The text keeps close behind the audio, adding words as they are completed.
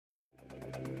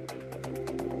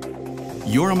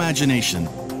Your imagination,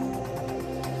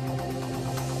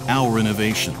 our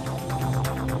innovation.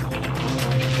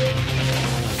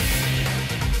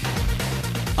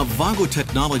 Avago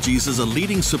Technologies is a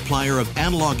leading supplier of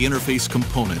analog interface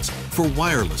components for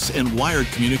wireless and wired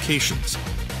communications,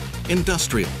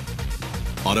 industrial,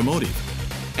 automotive,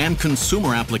 and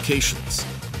consumer applications.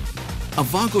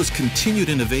 Avago's continued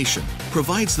innovation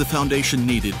provides the foundation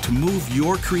needed to move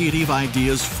your creative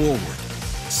ideas forward.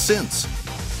 Sense,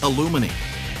 illuminate,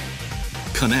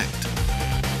 connect.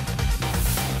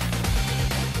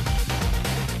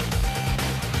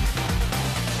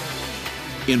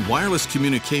 In wireless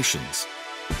communications,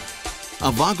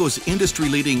 Avago's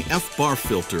industry-leading F-bar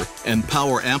filter and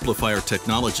power amplifier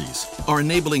technologies are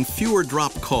enabling fewer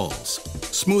drop calls,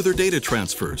 smoother data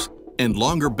transfers, and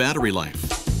longer battery life.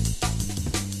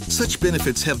 Such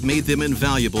benefits have made them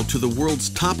invaluable to the world's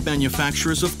top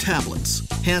manufacturers of tablets,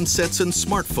 handsets, and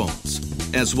smartphones,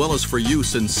 as well as for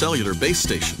use in cellular base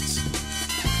stations.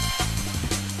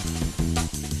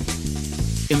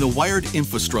 In the wired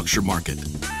infrastructure market,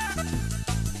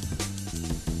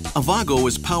 Avago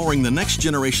is powering the next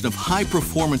generation of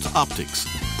high-performance optics,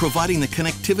 providing the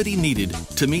connectivity needed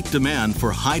to meet demand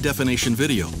for high-definition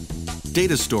video,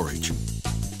 data storage,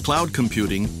 cloud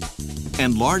computing,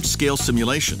 and large-scale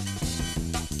simulation.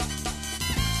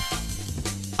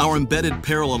 Our embedded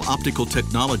parallel optical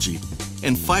technology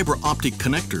and fiber optic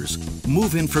connectors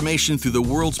move information through the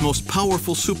world's most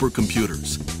powerful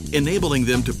supercomputers, enabling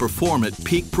them to perform at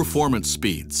peak performance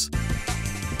speeds.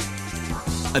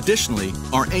 Additionally,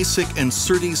 our ASIC and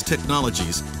SerDes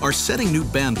technologies are setting new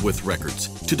bandwidth records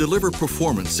to deliver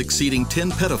performance exceeding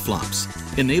 10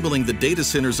 petaflops, enabling the data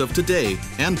centers of today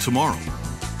and tomorrow.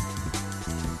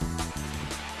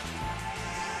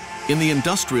 In the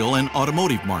industrial and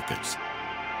automotive markets,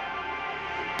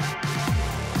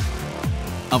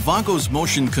 Avago's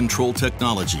motion control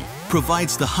technology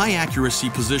provides the high-accuracy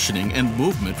positioning and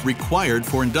movement required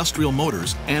for industrial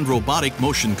motors and robotic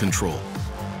motion control.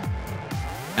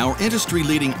 Our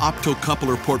industry-leading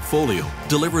optocoupler portfolio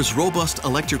delivers robust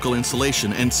electrical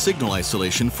insulation and signal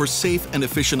isolation for safe and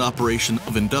efficient operation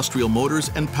of industrial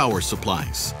motors and power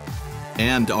supplies.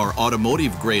 And our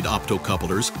automotive-grade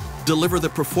optocouplers deliver the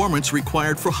performance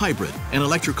required for hybrid and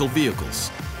electrical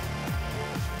vehicles.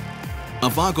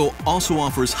 Avago also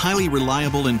offers highly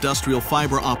reliable industrial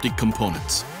fiber optic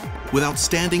components with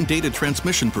outstanding data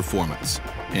transmission performance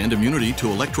and immunity to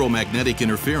electromagnetic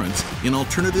interference in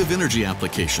alternative energy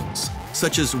applications,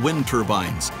 such as wind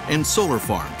turbines and solar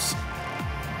farms.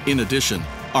 In addition,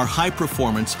 our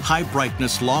high-performance,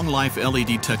 high-brightness, long-life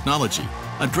LED technology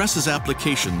addresses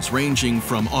applications ranging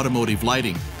from automotive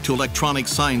lighting to electronic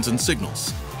signs and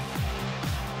signals.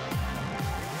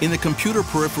 In the computer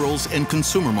peripherals and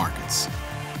consumer markets,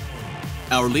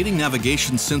 our leading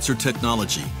navigation sensor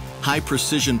technology,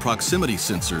 high-precision proximity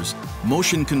sensors,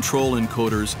 motion control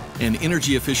encoders, and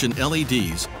energy-efficient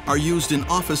LEDs are used in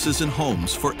offices and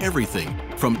homes for everything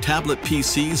from tablet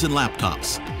PCs and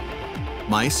laptops,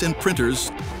 mice and printers,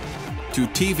 to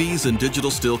TVs and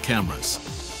digital still cameras.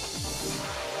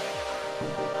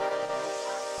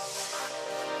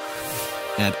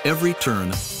 At every turn,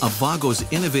 Avago's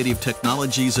innovative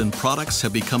technologies and products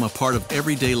have become a part of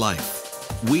everyday life.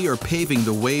 We are paving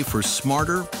the way for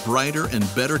smarter, brighter, and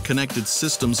better connected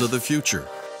systems of the future.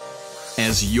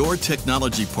 As your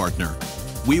technology partner,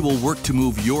 we will work to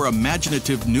move your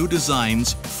imaginative new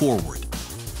designs forward.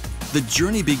 The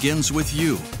journey begins with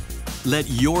you. Let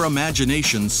your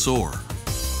imagination soar.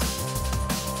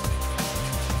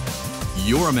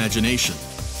 Your imagination,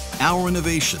 our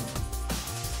innovation.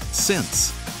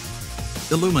 Sense,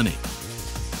 illuminate,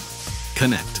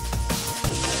 connect.